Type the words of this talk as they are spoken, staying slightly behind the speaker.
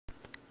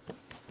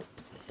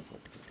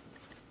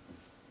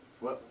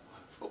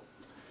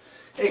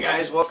Hey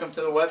guys, welcome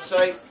to the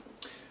website.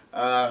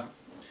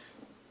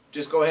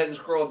 Just go ahead and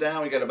scroll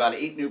down. We got about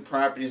 8 new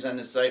properties on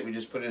the site. We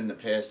just put it in the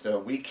past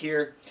week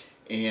here,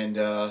 and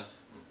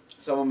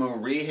some of them are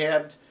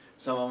rehabbed,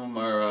 some of them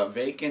are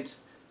vacant,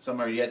 some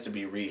are yet to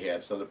be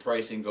rehabbed. So the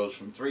pricing goes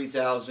from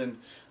 $3,000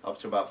 up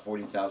to about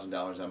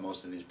 $40,000 on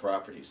most of these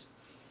properties.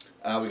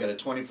 We got a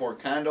 24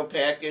 condo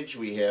package.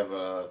 We have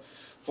a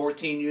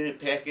 14-unit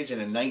package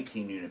and a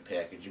 19-unit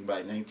package. You can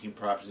buy 19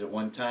 properties at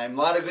one time.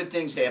 A lot of good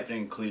things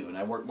happening in Cleveland.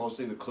 I work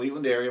mostly the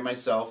Cleveland area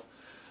myself.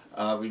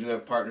 We do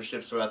have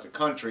partnerships throughout the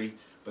country,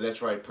 but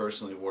that's where I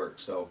personally work.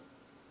 So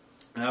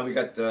now we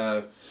got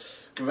the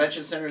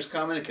convention centers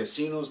coming, the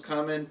casinos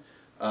coming.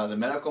 The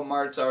medical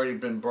mart's already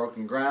been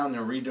broken ground.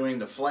 They're redoing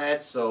the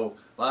flats, so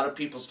a lot of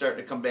people starting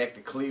to come back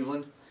to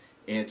Cleveland,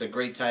 and it's a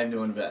great time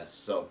to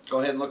invest. So go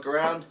ahead and look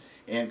around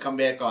and come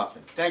back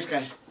often. Thanks,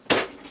 guys.